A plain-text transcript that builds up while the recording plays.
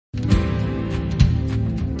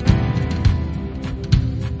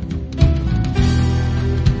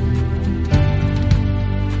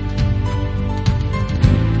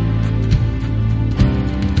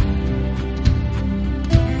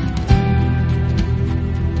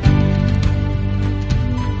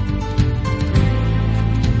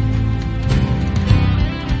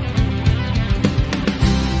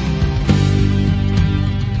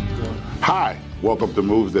welcome to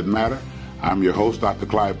Moves That Matter. I'm your host, Dr.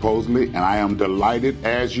 Clyde Posley, and I am delighted,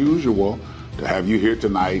 as usual, to have you here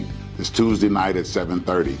tonight, this Tuesday night at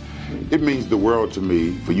 7:30. It means the world to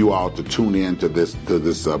me for you all to tune in to this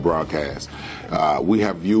broadcast. We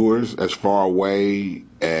have viewers as far away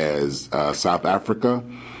as South Africa,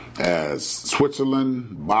 as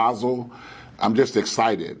Switzerland, Basel. I'm just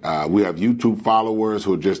excited. We have YouTube followers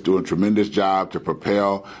who are just doing a tremendous job to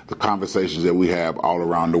propel the conversations that we have all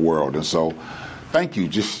around the world. And so thank you.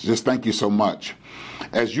 Just thank you so much.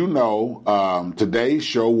 As you know, today's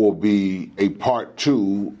show will be a part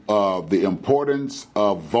 2 of the importance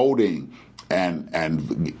of voting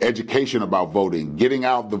and education about voting, getting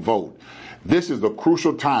out the vote. This is a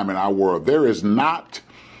crucial time in our world. There has not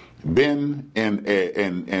been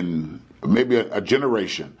in maybe a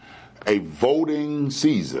generation a voting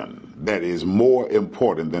season that is more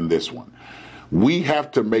important than this one. We have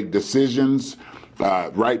to make decisions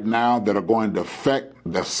right now that are going to affect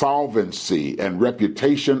the solvency and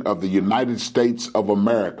reputation of the United States of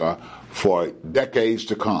America for decades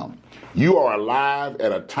to come. You are alive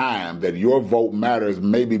at a time that your vote matters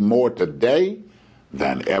maybe more today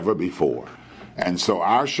than ever before. And so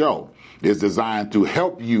our show is designed to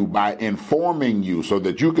help you by informing you so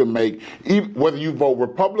that you can make, whether you vote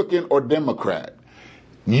Republican or Democrat,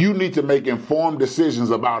 you need to make informed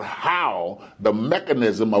decisions about how the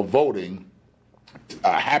mechanism of voting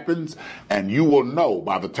happens, and you will know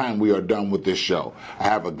by the time we are done with this show. I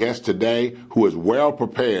have a guest today who is well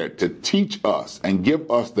prepared to teach us and give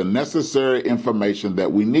us the necessary information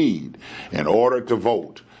that we need in order to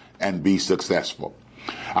vote and be successful.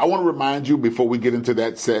 I want to remind you before we get into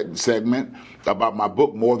that segment about my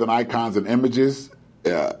book, More Than Icons and Images,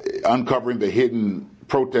 Uncovering the Hidden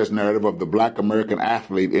Protest Narrative of the Black American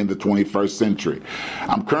Athlete in the 21st Century.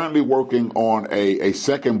 I'm currently working on a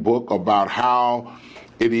second book about how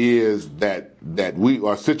it is that we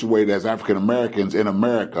are situated as African Americans in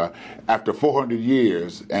America after 400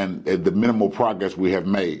 years and the minimal progress we have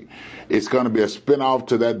made. It's going to be a spin-off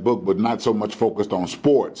to that book, but not so much focused on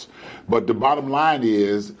sports. But the bottom line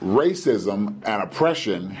is racism and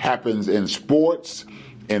oppression happens in sports,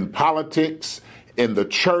 in politics, in the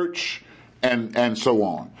church, and so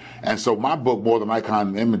on. And so my book, More Than Icons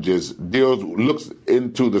and Images, looks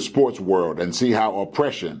into the sports world and see how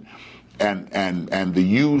oppression and the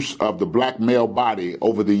use of the black male body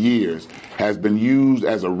over the years has been used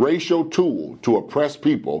as a racial tool to oppress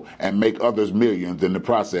people and make others millions in the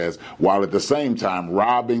process, while at the same time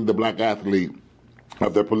robbing the black athlete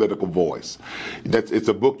of their political voice. It's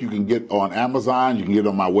a book you can get on Amazon. You can get it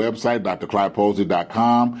on my website,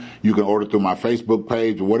 drclydeposley.com. You can order through my Facebook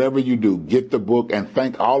page. Whatever you do, get the book, and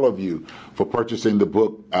thank all of you for purchasing the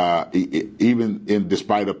book, even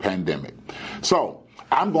despite a pandemic. So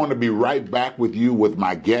I'm going to be right back with you with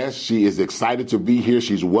my guest. She is excited to be here.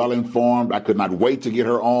 She's well informed. I could not wait to get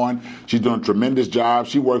her on. She's doing a tremendous job.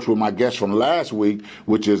 She works with my guest from last week,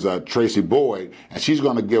 which is Tracy Boyd, and she's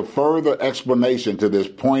going to give further explanation to this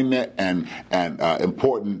poignant and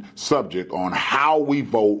important subject on how we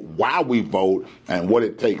vote, why we vote, and what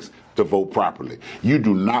it takes to vote properly. You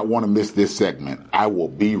do not want to miss this segment. I will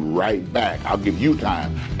be right back. I'll give you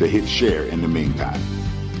time to hit share in the meantime.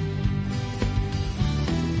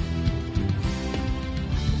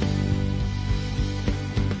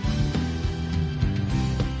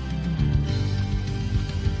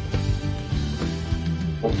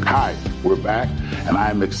 Hi, we're back, and I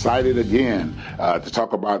am excited again to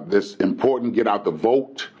talk about this important Get Out the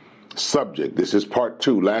Vote subject. This is part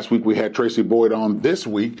 2. Last week we had Tracy Boyd on. This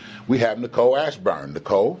week we have Nicole Ashburn.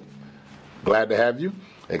 Nicole, glad to have you.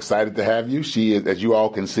 Excited to have you. She is, as you all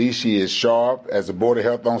can see, she is sharp as the Board of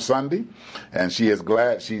Health on Sunday, and she is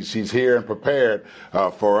glad she's here and prepared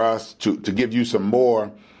for us to give you some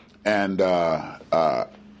more and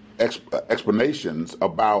explanations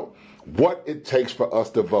about what it takes for us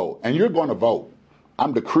to vote. And you're going to vote.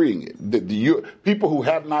 I'm decreeing it. People who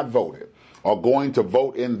have not voted are going to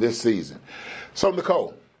vote in this season. So,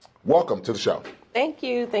 Nicole, welcome to the show. Thank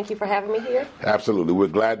you. Thank you for having me here. Absolutely. We're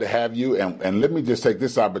glad to have you. And let me just take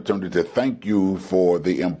this opportunity to thank you for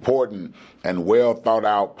the important and well thought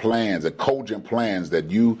out plans, the cogent plans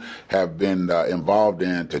that you have been involved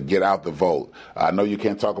in to get out the vote. I know you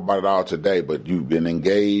can't talk about it all today, but you've been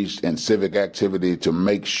engaged in civic activity to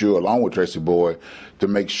make sure, along with Tracy Boyd, to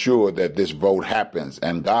make sure that this vote happens,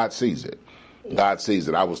 and God sees it. God sees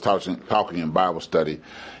it. I was talking in Bible study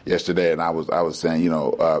yesterday, and I was saying,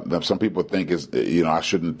 some people think I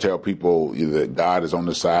shouldn't tell people that God is on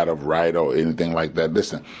the side of right or anything like that.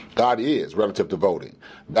 Listen, God is relative to voting.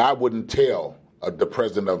 God wouldn't tell the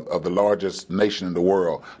president of the largest nation in the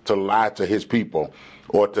world to lie to his people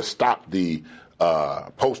or to stop the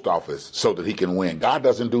post office so that he can win. God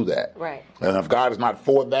doesn't do that. Right. And if God is not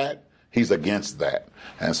for that, he's against that.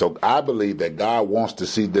 And so I believe that God wants to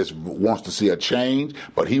see a change,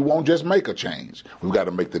 but he won't just make a change. We've got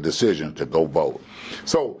to make the decision to go vote.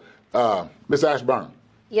 So, Ms. Ashburn.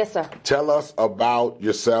 Yes, sir. Tell us about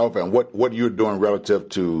yourself and what you're doing relative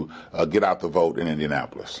to get out the vote in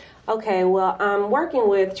Indianapolis. Okay, well, I'm working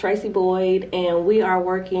with Tracy Boyd, and we are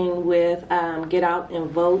working with Get Out and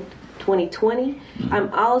Vote 2020.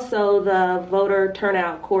 I'm also the voter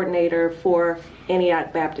turnout coordinator for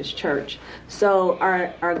Antioch Baptist Church. So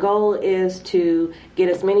our goal is to get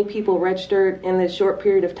as many people registered in this short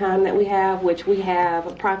period of time that we have, which we have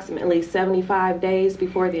approximately 75 days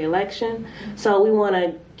before the election. So we want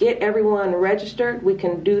to get everyone registered. We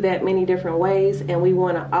can do that many different ways, and we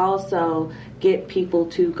want to also get people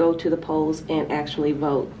to go to the polls and actually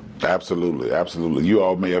vote. Absolutely, absolutely. You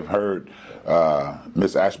all may have heard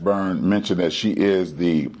Ms. Ashburn mention that she is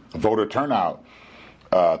the voter turnout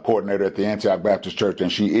coordinator at the Antioch Baptist Church,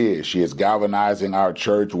 and she is galvanizing our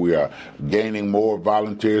church. We are gaining more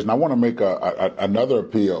volunteers, and I want to make another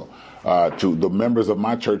appeal to the members of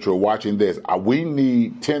my church who are watching this. We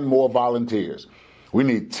need 10 more volunteers. We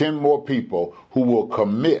need 10 more people who will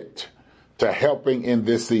commit to helping in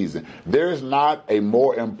this season. There's not a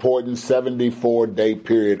more important 74-day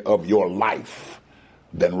period of your life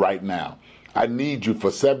than right now. I need you for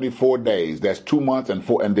 74 days. That's 2 months and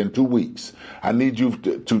then 2 weeks. I need you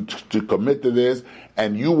to commit to this,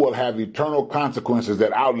 and you will have eternal consequences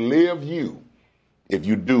that outlive you if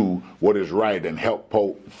you do what is right and help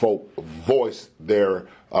folk voice their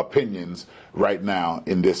opinions right now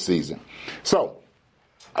in this season. So,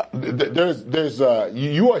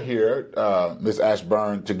 you are here, Ms.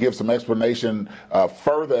 Ashburn, to give some explanation,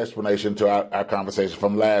 further explanation to our conversation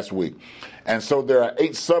from last week. And so there are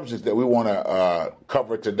 8 subjects that we want to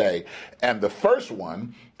cover today. And the first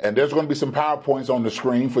one, and there's going to be some PowerPoints on the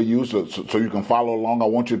screen for you so you can follow along. I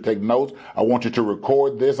want you to take notes. I want you to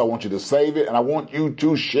record this. I want you to save it. And I want you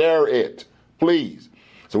to share it, please.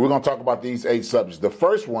 So we're going to talk about these 8 subjects. The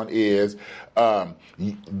first one is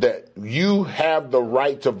that you have the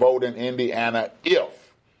right to vote in Indiana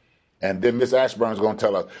if, and then Ms. Ashburn is going to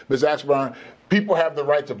tell us. Ms. Ashburn, people have the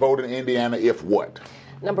right to vote in Indiana if what?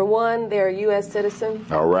 Number one, they're a U.S. citizen.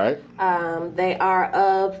 All right. They are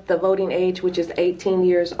of the voting age, which is 18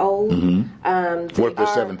 years old. Mm-hmm. What if they're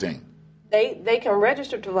 17? They can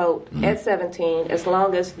register to vote at 17 as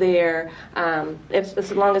long as they're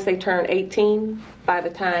as long as they turn 18 by the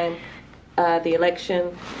time the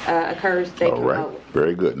election occurs. They can vote.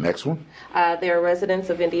 Very good. Next one. They're residents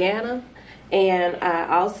of Indiana, and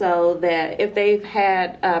also that if they've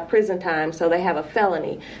had prison time, so they have a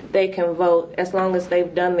felony, they can vote as long as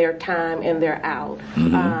they've done their time and they're out.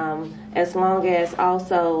 Mm-hmm. As long as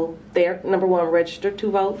also they're, number one, registered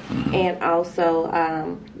to vote, and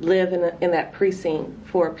also live in that precinct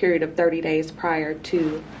for a period of 30 days prior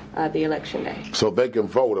to the election day. So they can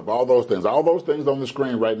vote of all those things on the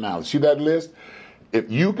screen right now. See that list?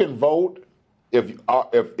 If you can vote, if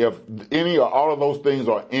any or all of those things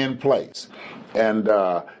are in place, and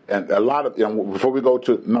a lot of, before we go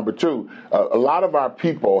to number 2, a lot of our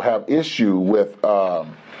people have issue with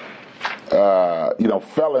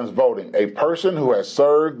felons voting. A person who has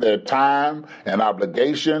served their time and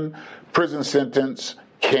obligation, prison sentence,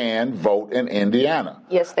 can vote in Indiana.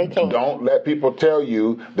 Yes, they can. Don't let people tell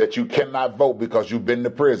you that you cannot vote because you've been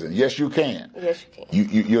to prison. Yes, you can. Yes, you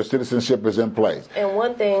can. Your citizenship is in place. And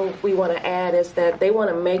one thing we want to add is that they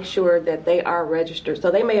want to make sure that they are registered.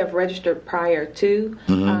 So they may have registered prior to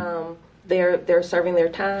they're serving their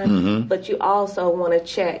time, but you also want to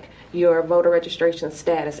check your voter registration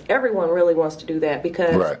status. Everyone really wants to do that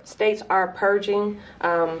because states are purging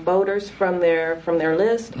voters from their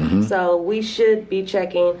list. So we should be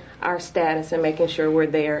checking our status and making sure we're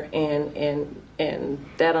there, and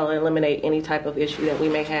that'll eliminate any type of issue that we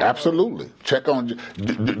may have. Absolutely. Check on,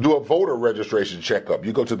 do a voter registration checkup.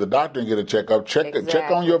 You go to the doctor and get a checkup. Check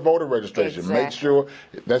on your voter registration. Make sure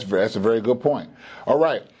that's a very good point. All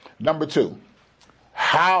right. Number 2,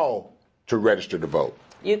 how to register to vote.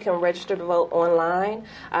 You can register to vote online.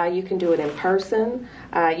 You can do it in person.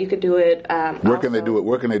 You could do it. Where can they do it?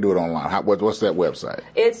 Where can they do it online? What's that website?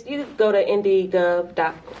 You go to indy.gov,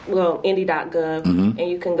 and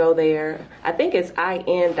you can go there. I think it's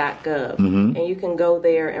in.gov, and you can go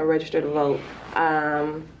there and register to vote.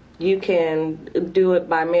 You can do it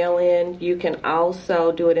by mail-in. You can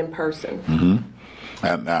also do it in person.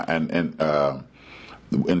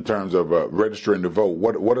 in terms of registering to vote,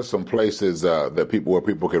 what are some places where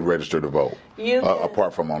people can register to vote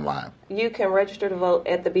apart from online? You can register to vote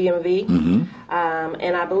at the BMV,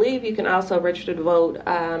 and I believe you can also register to vote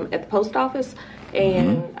at the post office.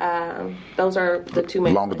 And those are the two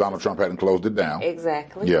main. As long as Donald Trump hadn't closed it down.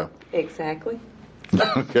 Exactly. Yeah. Exactly.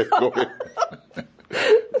 Okay, go ahead.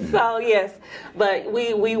 So yes, but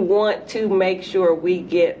we want to make sure we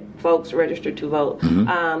get folks registered to vote.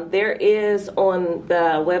 There is on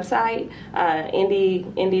the website,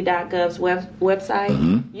 Indy.gov's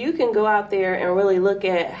website, you can go out there and really look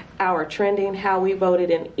at our trending, how we voted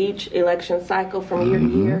in each election cycle from year to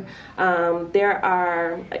year. There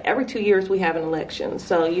are, every 2 years we have an election.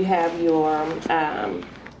 So you have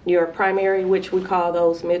your primary, which we call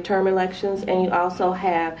those midterm elections, and you also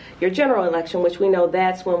have your general election, which we know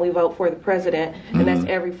that's when we vote for the president, and that's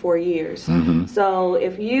every 4 years. So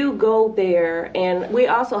if you go there, and we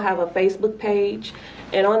also have a Facebook page,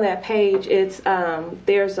 and on that page, it's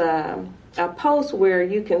there's a post where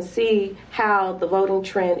you can see how the voting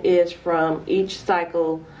trend is from each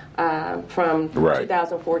cycle from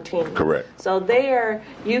 2014. Correct. So there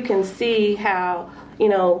you can see how,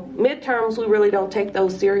 midterms, we really don't take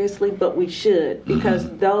those seriously, but we should, because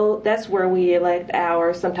that's where we elect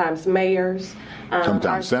our sometimes mayors,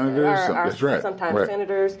 sometimes senators, sometimes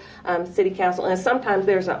senators, city council, and sometimes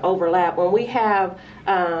there's an overlap. When we have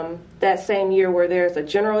that same year where there's a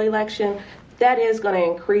general election, that is going to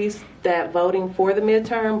increase that voting for the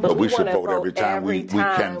midterm, but we should want to vote every time we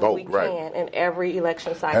can vote, we can in every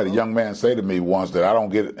election cycle. I had a young man say to me once that I don't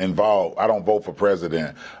get involved, I don't vote for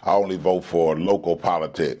president, I only vote for local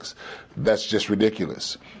politics. That's just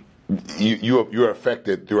ridiculous. You're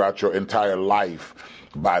affected throughout your entire life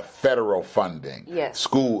by federal funding. Yes.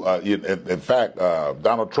 School, in fact,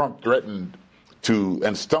 Donald Trump threatened to,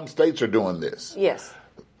 and some states are doing this. Yes.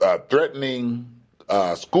 Threatening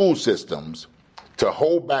school systems to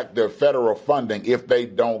hold back their federal funding if they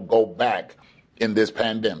don't go back in this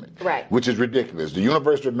pandemic. Right. Which is ridiculous. The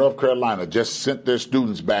University of North Carolina just sent their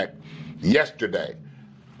students back yesterday.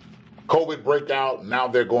 COVID breakout, now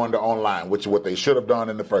they're going to online, which is what they should have done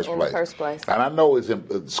in the first place. And I know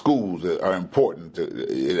schools are important,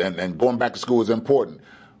 and going back to school is important,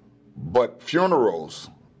 but funerals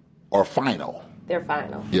are final. They're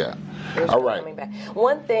final. Yeah. All right. Coming back.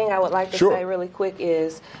 One thing I would like to say really quick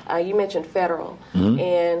is you mentioned federal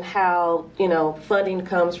and how, funding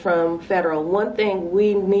comes from federal. One thing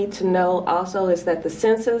we need to know also is that the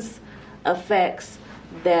census affects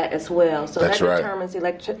that as well. So that determines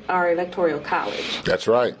our electoral college. That's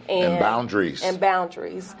right. And boundaries.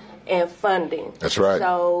 And funding. That's right.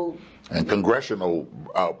 So and congressional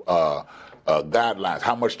guidelines,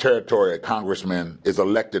 how much territory a congressman is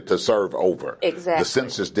elected to serve over. Exactly. The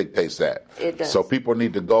census dictates that. It does. So people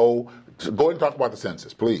need to go and talk about the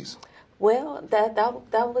census, please. Well, that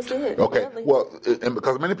was it. Okay. Really. Well, and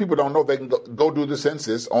because many people don't know, they can go do the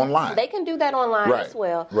census online. They can do that online as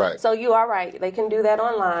well. Right. So you are right. They can do that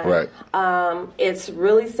online. Right. It's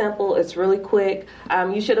really simple. It's really quick.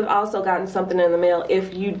 You should have also gotten something in the mail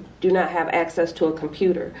if you do not have access to a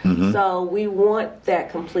computer. So we want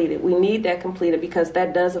that completed. We need that completed because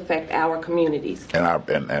that does affect our communities.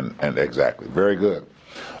 And exactly. Very good.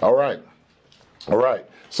 All right.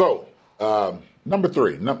 So. Number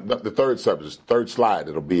 3, the third subject, third slide,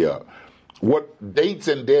 it'll be up. What dates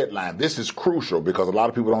and deadline? This is crucial because a lot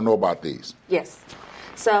of people don't know about these. Yes.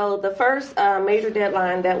 So the first major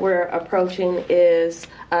deadline that we're approaching is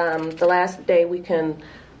the last day we can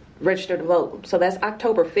register to vote. So that's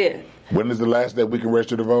October 5th. When is the last day we can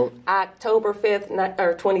register to vote? October 5th,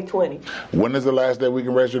 2020. When is the last day we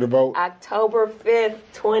can register to vote? October 5th,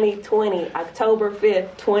 2020. October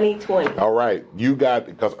 5th, 2020. All right.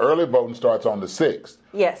 Because early voting starts on the 6th.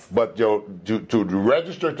 Yes. But to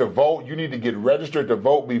register to vote, you need to get registered to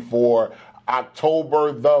vote before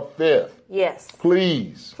October the 5th. Yes.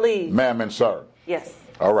 Please. Ma'am and sir. Yes.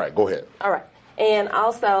 All right. Go ahead. All right. And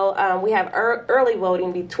also, we have early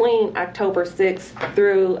voting between October 6th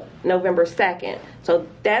through November 2nd. So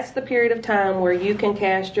that's the period of time where you can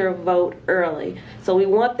cast your vote early. So we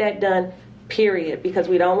want that done, period, because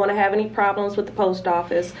we don't want to have any problems with the post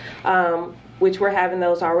office, which we're having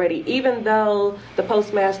those already. Even though the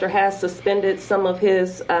postmaster has suspended some of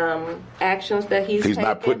his actions that he's taken,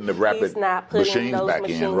 not putting the rapid machines back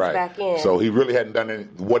in, right? So he really hadn't done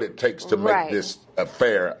what it takes to make this a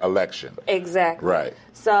fair election. Exactly. Right.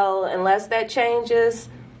 So unless that changes,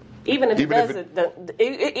 even if it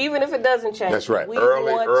doesn't change, that's right. We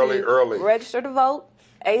Early. register to vote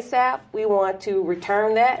ASAP. We want to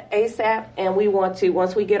return that ASAP, and we want to,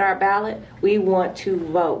 once we get our ballot, we want to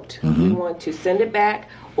vote. Mm-hmm. We want to send it back,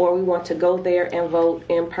 or we want to go there and vote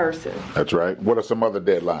in person. That's right. What are some other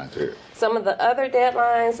deadlines here? Some of the other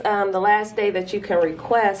deadlines, the last day that you can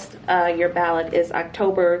request your ballot is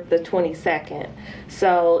October the 22nd.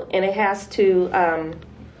 So, and it has to,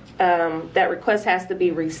 that request has to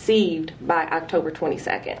be received by October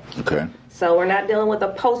 22nd. Okay. So we're not dealing with a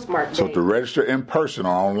postmark So date. to register in person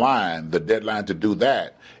or online, the deadline to do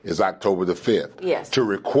that is October the 5th. Yes. To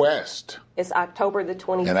request It's October the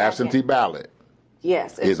 22nd. an absentee ballot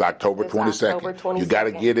Yes. is October it's 22nd. October 22nd. You got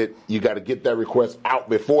to get it. You got to get that request out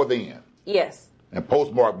before then. Yes. And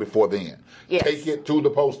postmark before then. Yes. Take it to the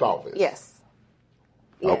post office. Yes.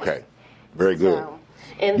 Yes. Okay. Very good. So,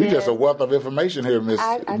 and You're then, just a wealth of information here, Miss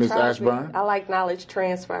I try to Ashburn. be. I like knowledge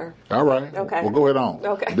transfer. All right. Okay. Well, go ahead on.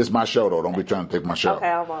 Okay. This is my show, though. Don't be trying to take my show. Okay,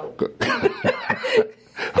 I won't. Good.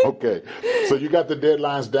 Okay. So you got the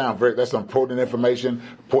deadlines down. That's important information,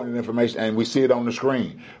 and we see it on the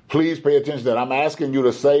screen. Please pay attention to that. I'm asking you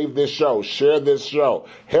to save this show, share this show,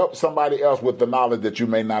 help somebody else with the knowledge that you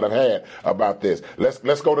may not have had about this.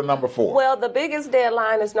 Let's go to number 4. Well, the biggest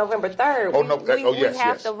deadline is November 3rd. Yes, we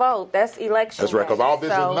have to vote. That's election That's right, because day. all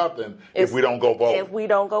this So is nothing if we don't go vote. If we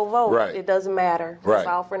don't go vote, Right. it doesn't matter. Right. It's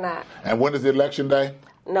all for naught. And when is the election day?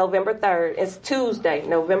 November 3rd. It's Tuesday,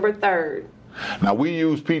 November 3rd. Now, we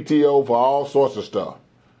use PTO for all sorts of stuff.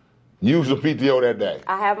 Use the PTO that day.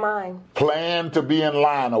 I have mine. Plan to be in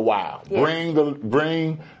line a while. Yes.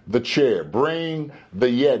 Bring the chair. Bring the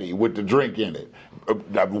Yeti with the drink in it,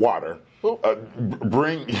 water.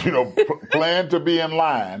 Plan to be in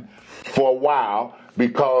line for a while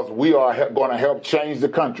because we are going to help change the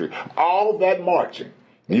country. All that marching,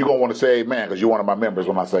 and you're going to want to say amen because you're one of my members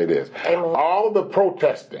when I say this. Amen. All of the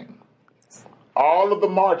protesting, all of the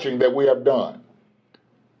marching that we have done,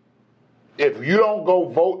 if you don't go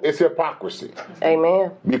vote, it's hypocrisy.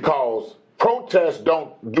 Amen. Because protests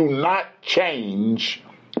do not change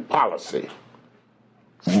policy.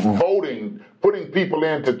 Voting, putting people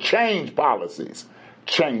in to change policies.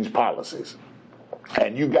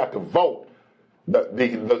 And you got to vote.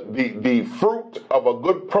 The fruit of a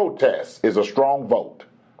good protest is a strong vote.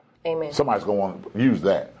 Amen. Somebody's going to want to use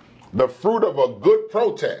that. The fruit of a good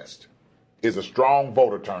protest is a strong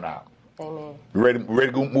voter turnout. Amen. You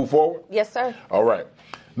ready to move forward? Yes, sir. All right.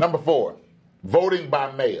 Number 4, voting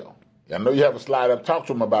by mail. I know you have a slide up. Talk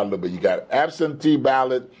to them about it a little bit. You got absentee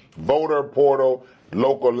ballot, voter portal,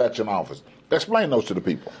 local election office. Explain those to the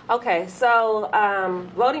people. Okay, so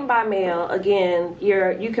voting by mail, again,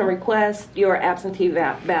 you can request your absentee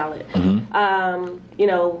ballot.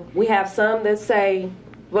 Mm-hmm. We have some that say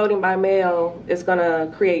voting by mail is going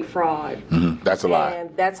to create fraud. Mm-hmm. That's a lie.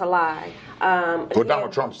 And that's a lie. Well,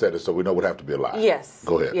 Donald Trump said it, so we know it would have to be a lie. Yes.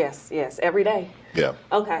 Go ahead. Yes, every day. Yeah.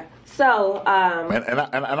 Okay, so... And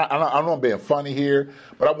I know I'm being funny here,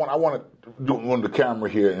 but I want to do on the camera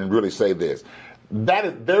here and really say this.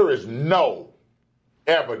 There is no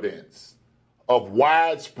evidence of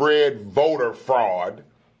widespread voter fraud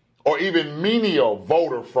or even menial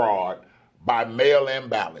voter fraud by mail-in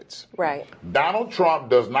ballots. Right. Donald Trump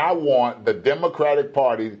does not want the Democratic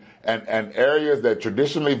Party and areas that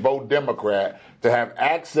traditionally vote Democrat to have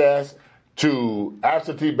access to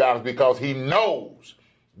absentee ballots because he knows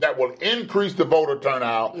that will increase the voter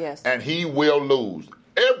turnout. Yes. And he will lose.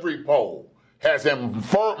 Every poll has him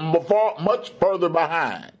much further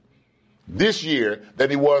behind this year than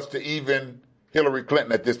he was to even Hillary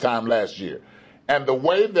Clinton at this time last year. And the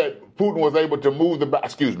way that Putin was able to move the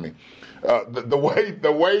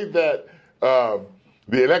way that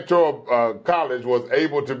the Electoral College was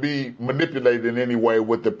able to be manipulated in any way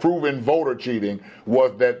with the proven voter cheating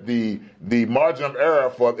was that the margin of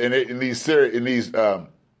error in these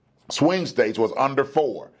swing states was under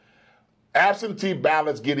 4. Absentee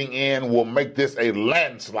ballots getting in will make this a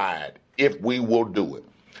landslide if we will do it.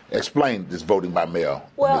 Explain this voting by mail.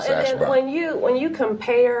 Well, Ms. and Ashburn. then when you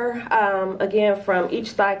compare, again, from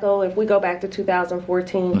each cycle, if we go back to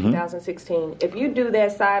 2014, 2016, if you do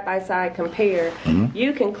that side-by-side compare,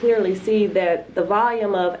 you can clearly see that the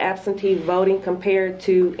volume of absentee voting compared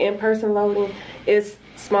to in-person voting is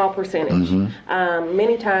small percentage.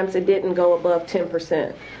 Many times it didn't go above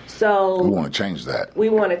 10%. So we want to change that. We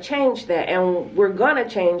want to change that, and we're going to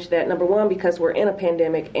change that, number one, because we're in a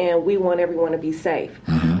pandemic, and we want everyone to be safe.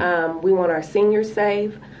 We want our seniors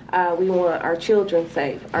safe. We want our children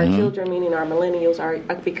safe. Our children, meaning our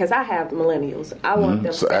millennials, because I have millennials. I want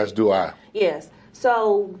them safe. As do I. Yes.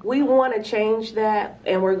 So we want to change that,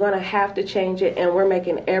 and we're going to have to change it, and we're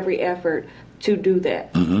making every effort to do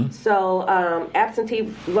that. So absentee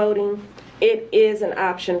voting, it is an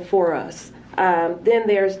option for us. Then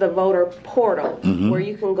there's the voter portal, where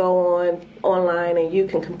you can go online and you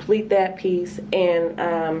can complete that piece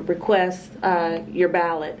and request your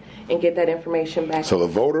ballot and get that information back. So the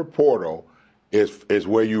voter portal is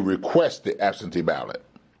where you request the absentee ballot.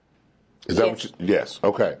 Is that what you, yes.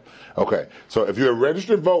 Okay. So if you're a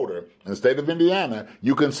registered voter in the state of Indiana,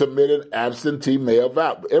 you can submit an absentee mail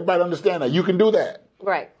ballot. Everybody understand that? You can do that.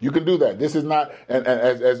 Right. You can do that. This is not, and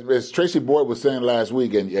as Tracy Boyd was saying last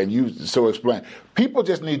week, and you so explained, people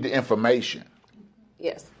just need the information.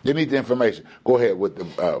 Yes. They need the information. Go ahead with the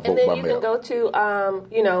vote by mail. And then you can go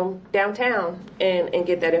to, downtown and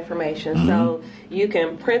get that information. So you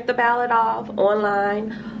can print the ballot off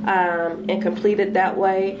online and complete it that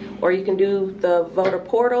way, or you can do the voter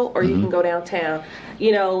portal, or you can go downtown.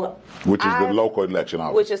 Which is the local election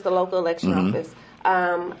office. Which is the local election office.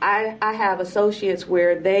 I have associates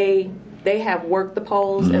where they have worked the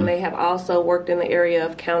polls and they have also worked in the area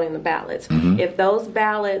of counting the ballots. If those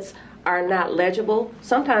ballots are not legible,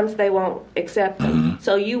 sometimes they won't accept them.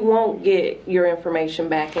 So you won't get your information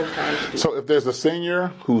back in time to do So if there's a senior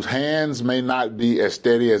whose hands may not be as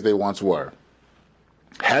steady as they once were,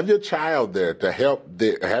 have your child there to help.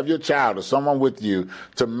 Have your child or someone with you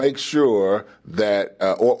to make sure that,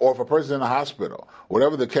 or if a person's in the hospital,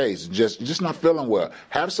 whatever the case, just not feeling well,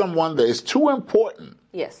 have someone there. It's too important.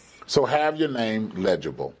 Yes. So have your name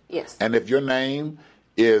legible. Yes. And if your name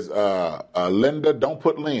is Linda, don't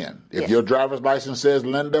put Lynn. If your driver's license says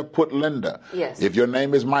Linda, put Linda. Yes. If your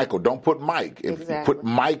name is Michael, don't put Mike. Put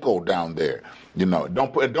Michael down there.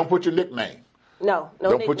 Don't put your nickname. No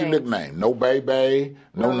Don't put your nickname. No baby,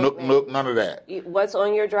 no nook, none of that. What's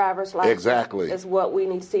on your driver's license Exactly. is what we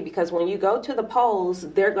need to see, because when you go to the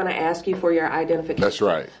polls, they're going to ask you for your identification. That's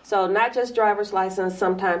right. So not just driver's license,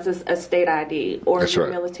 sometimes it's a state ID or your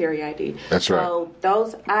military ID. That's right. So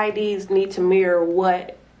those IDs need to mirror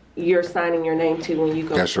what you're signing your name to when you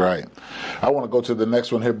go. That's right. I want to go to the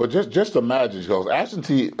next one here, but just imagine, because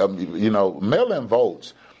absentee, mail-in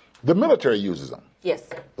votes, the military uses them. Yes.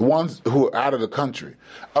 The ones who are out of the country.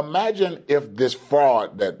 Imagine if this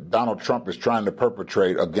fraud that Donald Trump is trying to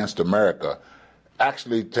perpetrate against America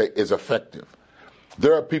actually is effective.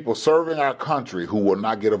 There are people serving our country who will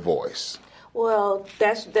not get a voice. Well,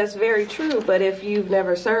 that's very true, but if you've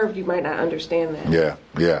never served, you might not understand that.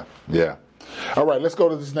 Yeah. All right, let's go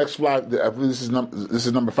to this next slide. I believe this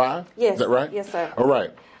is number 5? Yes. Is that right? Yes, sir. All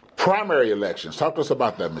right. Primary elections. Talk to us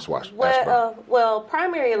about that, Ms. Washington. Well,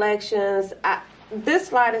 primary elections, this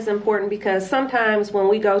slide is important because sometimes when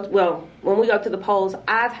we go to the polls,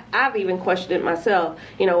 I've even questioned it myself.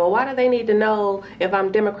 Why do they need to know if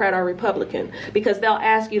I'm Democrat or Republican? Because they'll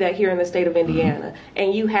ask you that here in the state of Indiana,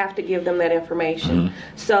 and you have to give them that information.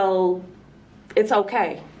 So it's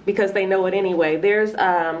okay, because they know it anyway. There's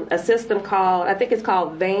a system called, I think it's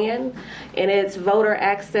called VAN, and it's Voter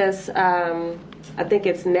Access, I think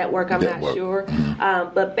it's Network, I'm not sure.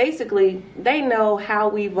 But basically, they know how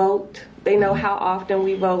we vote. They know how often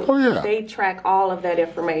we vote. Oh, yeah. They track all of that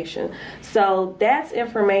information. So that's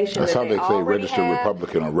information that's that how they say registered have.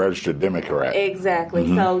 Republican or registered Democrat. Exactly.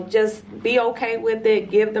 So just be okay with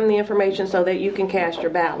it. Give them the information so that you can cast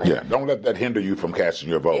your ballot. Yeah, don't let that hinder you from casting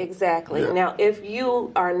your vote. Exactly. Yeah. Now, if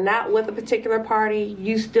you are not with a particular party,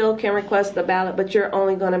 you still can request the ballot, but you're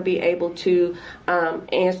only going to be able to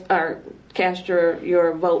cast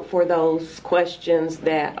your vote for those questions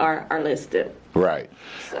that are listed. Right.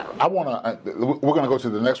 So I want to. We're going to go to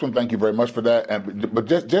the next one. Thank you very much for that. But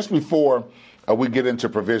just before we get into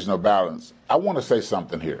provisional ballots, I want to say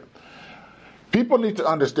something here. People need to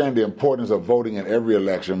understand the importance of voting in every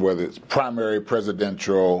election, whether it's primary,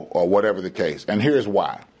 presidential, or whatever the case. And here's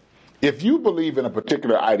why. If you believe in a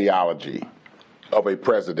particular ideology of a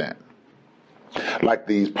president, like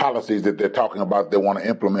these policies that they're talking about they want to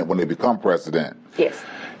implement when they become president. Yes.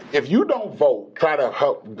 If you don't vote, try to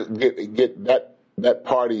help get that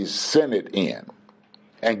party's Senate in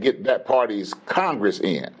and get that party's Congress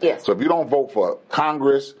in. Yes. So if you don't vote for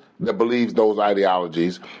Congress that believes those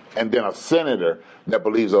ideologies and then a senator that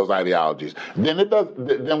believes those ideologies, then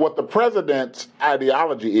then what the president's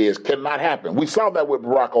ideology is cannot happen. We saw that with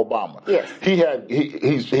Barack Obama. Yes.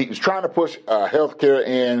 He's trying to push health care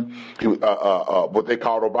in, what they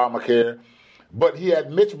called Obamacare. But he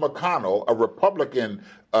had Mitch McConnell, a Republican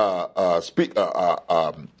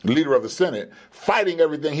leader of the Senate, fighting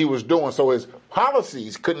everything he was doing, so his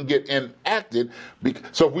policies couldn't get enacted.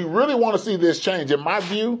 So if we really want to see this change, in my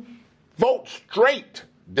view, vote straight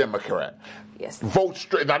Democrat. Yes. Vote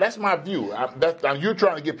straight. Now, that's my view. You're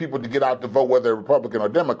trying to get people to get out to vote whether they're Republican or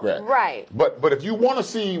Democrat. Right. But if you want to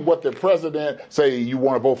see what the president, say you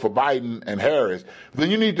want to vote for Biden and Harris, then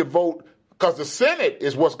you need to vote Because the Senate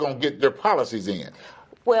is what's going to get their policies in.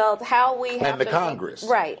 Well, how we have and the to, Congress.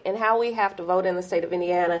 Right, and how we have to vote in the state of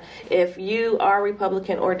Indiana, if you are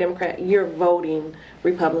Republican or Democrat, you're voting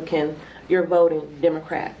Republican, you're voting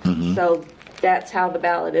Democrat. Mm-hmm. So that's how the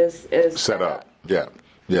ballot is set up.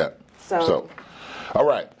 Yeah. So, all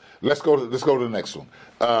right, let's go to the next one.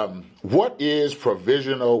 What is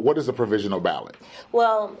a provisional ballot?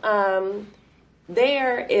 Well,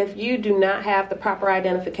 there, if you do not have the proper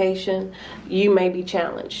identification, you may be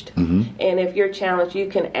challenged. Mm-hmm. And if you're challenged, you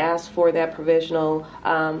can ask for that provisional.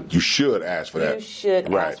 You should ask for that. You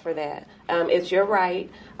should ask for that. It's your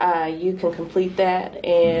right. You can complete that,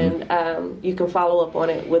 and you can follow up on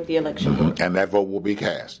it with the election board. And that vote will be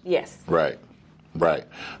cast. Yes. Right.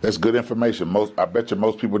 That's good information. I bet you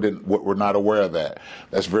most people were not aware of that.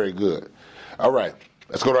 That's very good. All right.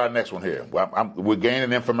 Let's go to our next one here. We're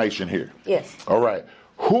gaining information here. Yes. All right.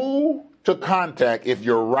 Who to contact if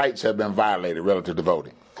your rights have been violated relative to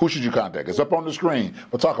voting? Who should you contact? It's up on the screen.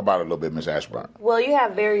 We'll talk about it a little bit, Ms. Ashburn. Well, you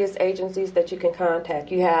have various agencies that you can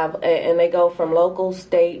contact. You have, and they go from local,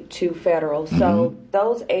 state, to federal. So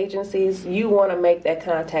those agencies, you want to make that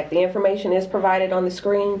contact. The information is provided on the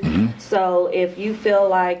screen. Mm-hmm. So if you feel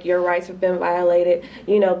like your rights have been violated,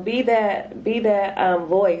 be that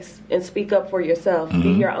voice and speak up for yourself. Mm-hmm.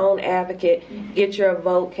 Be your own advocate. Get your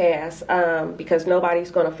vote cast, because nobody's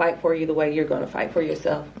going to fight for you the way you're going to fight for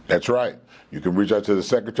yourself. That's right. You can reach out to the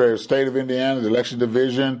Secretary of State of Indiana, the Election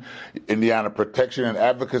Division, Indiana Protection and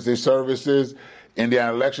Advocacy Services,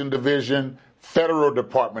 Indiana Election Division, Federal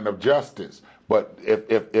Department of Justice. But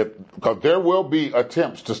because there will be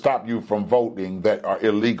attempts to stop you from voting that are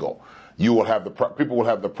illegal, you will have people will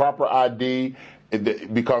have the proper ID.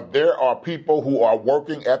 Because there are people who are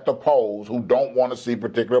working at the polls who don't want to see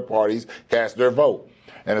particular parties cast their vote.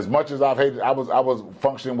 And as much as I've hated, I was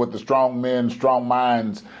functioning with the Strong Men, Strong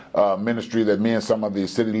Minds ministry that me and some of the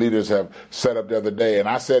city leaders have set up the other day. And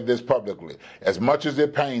I said this publicly. As much as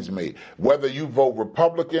it pains me, whether you vote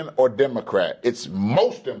Republican or Democrat, it's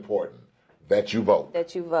most important that you vote.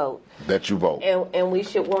 That you vote. And we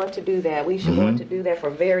should want to do that. We should want to do that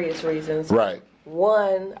for various reasons. Right.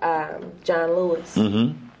 One, John Lewis.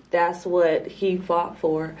 Mm-hmm. That's what he fought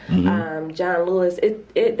for. Mm-hmm. John Lewis,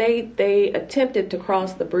 they attempted to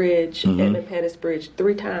cross the bridge, Edmund Pettus Bridge,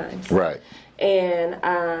 3 times. Right. And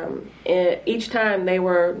each time they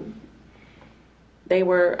were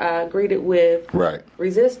greeted with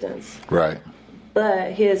resistance. Right.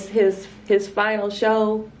 But his final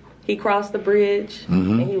show, he crossed the bridge,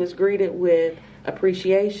 and he was greeted with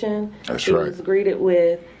appreciation. He was greeted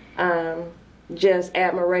with just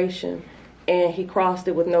admiration. And he crossed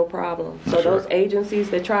it with no problem. So those agencies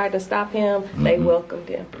that tried to stop him, they welcomed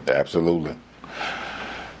him. Absolutely.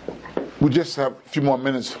 We just have a few more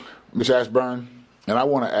minutes, Ms. Ashburn, and I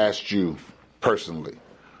want to ask you personally,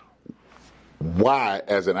 why,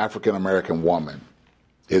 as an African-American woman,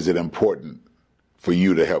 is it important for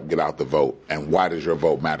you to help get out the vote? And why does your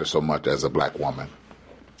vote matter so much as a black woman?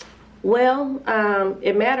 Well,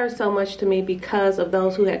 it matters so much to me because of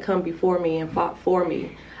those who had come before me and fought for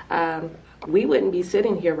me. We wouldn't be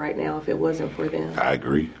sitting here right now if it wasn't for them. I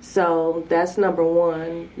agree. So that's number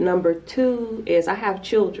one. Number 2 is I have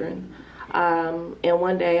children, and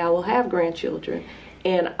one day I will have grandchildren,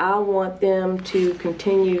 and I want them to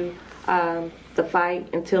continue the fight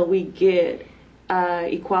until we get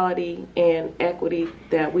equality and equity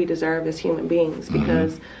that we deserve as human beings,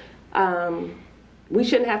 because we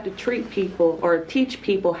shouldn't have to treat people or teach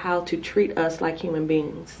people how to treat us like human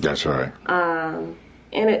beings. That's right.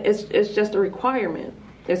 And it's just a requirement.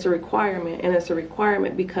 It's a requirement, and it's a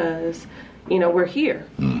requirement because, we're here,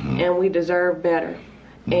 and we deserve better,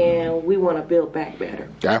 and we want to build back better.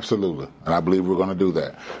 Absolutely, and I believe we're going to do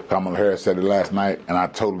that. Kamala Harris said it last night, and I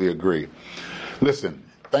totally agree. Listen,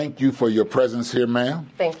 thank you for your presence here, ma'am.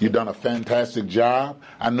 Thank you. You've done a fantastic job.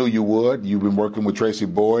 I knew you would. You've been working with Tracy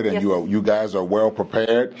Boyd, and you guys are well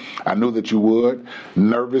prepared. I knew that you would.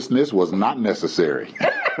 Nervousness was not necessary.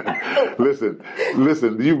 Listen,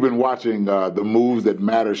 you've been watching the Moves That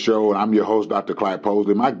Matter show, and I'm your host, Dr. Clyde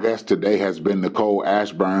Posley. My guest today has been Nicole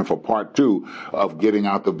Ashburn for part 2 of Getting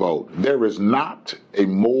Out the Vote. There is not a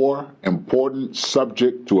more important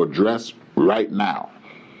subject to address right now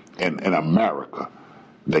in America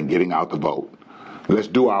than getting out the vote. Let's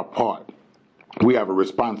do our part. We have a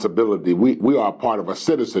responsibility. We are part of a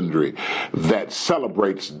citizenry that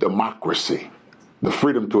celebrates democracy, the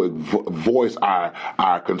freedom to voice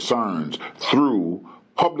our concerns through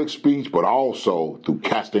public speech, but also through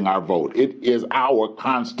casting our vote. It is our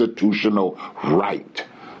constitutional right,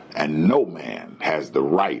 and no man has the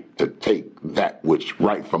right to take that which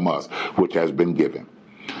right from us, which has been given.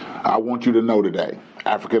 I want you to know today,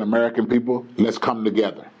 African American people, let's come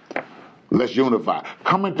together. Let's unify.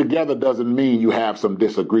 Coming together doesn't mean you have some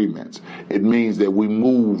disagreements. It means that we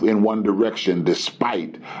move in one direction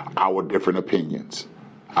despite our different opinions.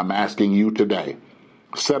 I'm asking you today,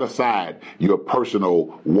 set aside your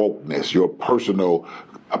personal wokeness, your personal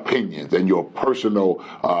opinions, and your personal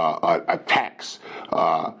attacks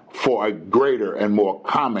for a greater and more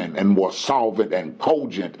common and more solvent and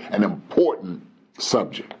cogent and important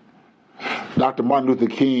subject. Dr. Martin Luther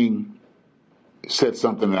King said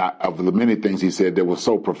something of the many things he said that was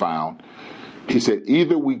so profound. He said,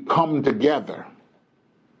 either we come together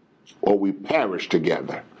or we perish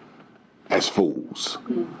together as fools.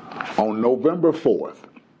 On November 4th,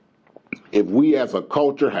 if we as a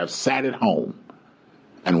culture have sat at home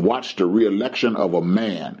and watched the re-election of a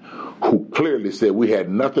man who clearly said we had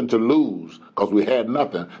nothing to lose because we had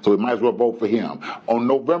nothing, so we might as well vote for him. On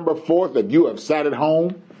November 4th, if you have sat at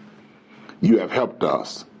home, you have helped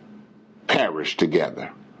us perish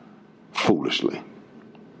together foolishly.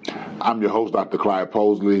 I'm your host, Dr. Clyde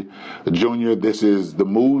Posley Jr. This is the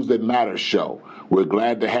Moves That Matter show. We're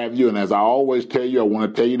glad to have you, and as I always tell you, I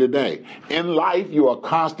want to tell you today, in life you are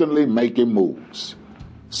constantly making moves.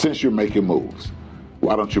 Since you're making moves,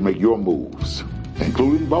 why don't you make your moves,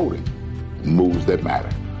 including voting, moves that matter?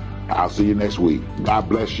 I'll see you next week. God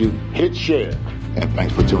bless you. Hit share, and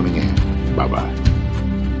thanks for tuning in. Bye-bye.